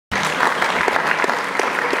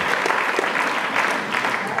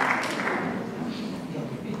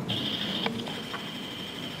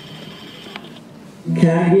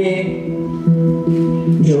Can I get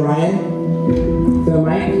Jorian to the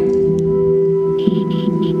mic?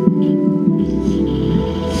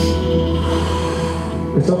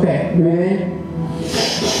 It's okay. Breathe in.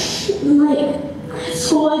 Like,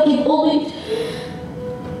 school I get bullied.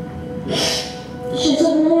 She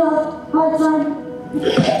took me hard time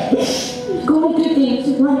going through things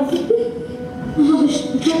in life. I have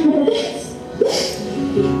to my best.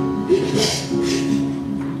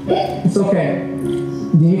 It's okay.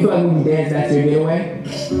 Do you feel like when you dance, that's your getaway?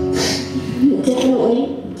 Definitely.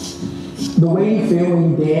 The way you feel when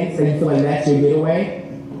you dance, that you feel like that's your getaway,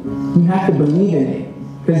 you have to believe in it.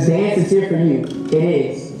 Because dance is here for you. It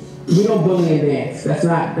is. We don't bully in dance. That's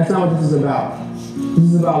not what this is about.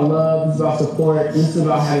 This is about love, this is about support, this is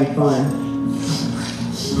about having fun.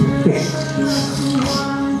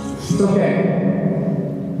 It's okay.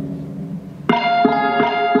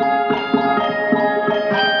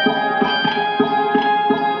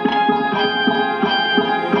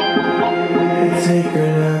 Take a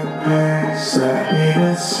look past our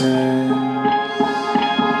innocence.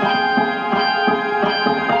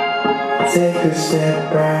 Take a step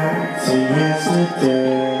back to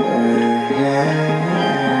yesterday.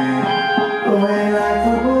 When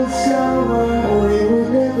life was slower, we would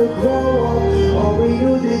never grow up. All we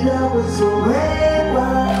knew that love was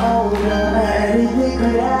forever older. Anything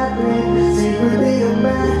could happen, secretly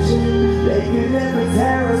imagine. They could never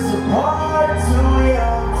tear us apart, too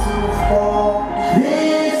young to fall.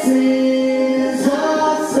 This is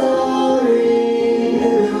our story.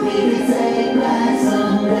 We can take back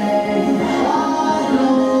someday. Our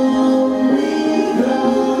lonely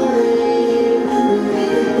glory. We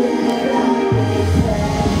can get back this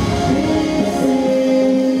day. This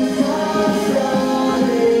is our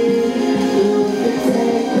story. We can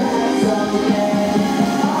take back someday.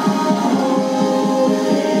 Our lonely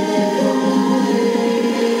glory.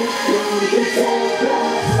 We can take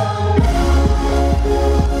back someday.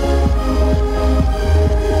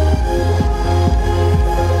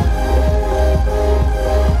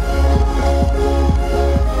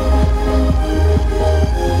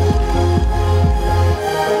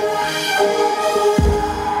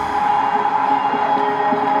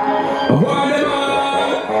 I want them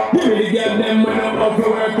all. Give me the girl them when I'm up to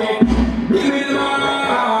work it. Give me them all.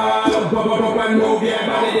 Pop up up and move your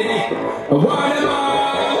body did it. I want them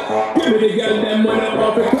all. Give me the girl them when I'm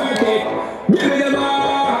up to work it. Give me them all.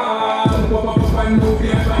 Pop up up and move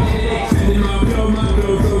your body did it. Send it my flow,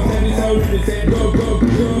 so send it so ready, say go, go, go.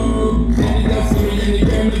 Send it up to me and the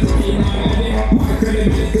girl me to keep my money. My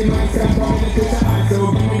credibility, my self-confidence is high, so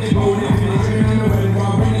give me the gold, give me the dream, and the well,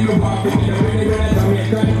 walk, when you walk, give me the winning, when I tell me I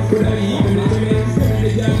can't.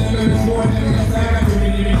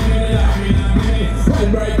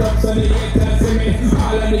 Bright up, so they get to see me.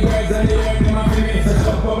 All of the girls and the earth, them a feel me. So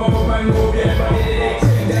jump up and move your body.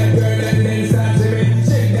 Shake that girl and then start to me.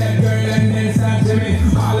 Shake that girl and then start to me.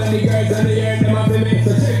 All of the girls and the earth, them a feel me.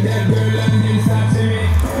 So shake that girl and then start to me.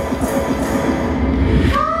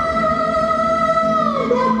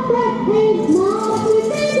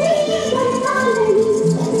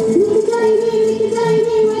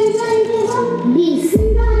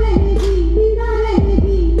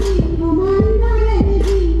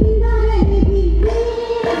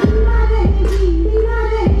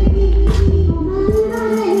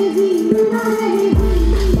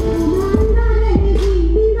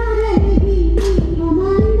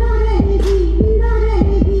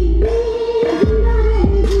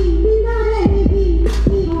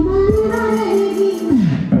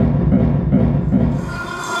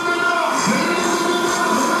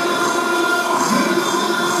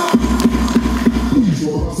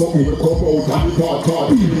 Something with a cup out and the card.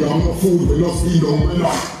 I'm not food, we're not speed on my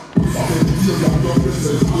life. I think the deal I'm done with this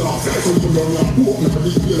is love. So you know I'm poor, never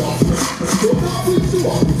did feel off. Don't have to do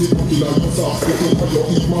it, you did not kill out yourself. You think that you're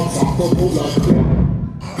eat my top, but go like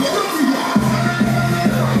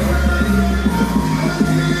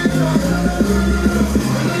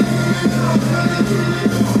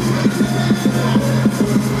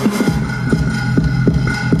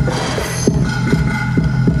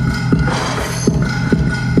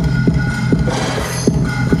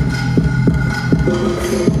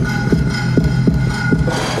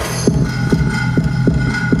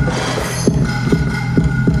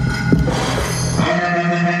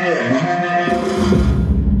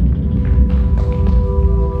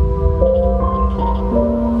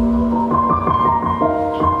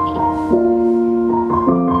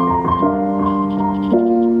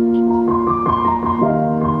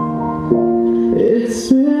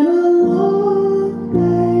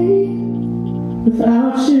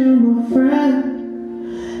without you, my friend,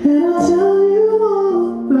 and I'll tell you all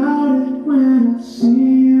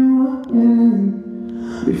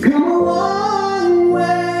I'm a long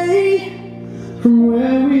way from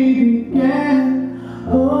where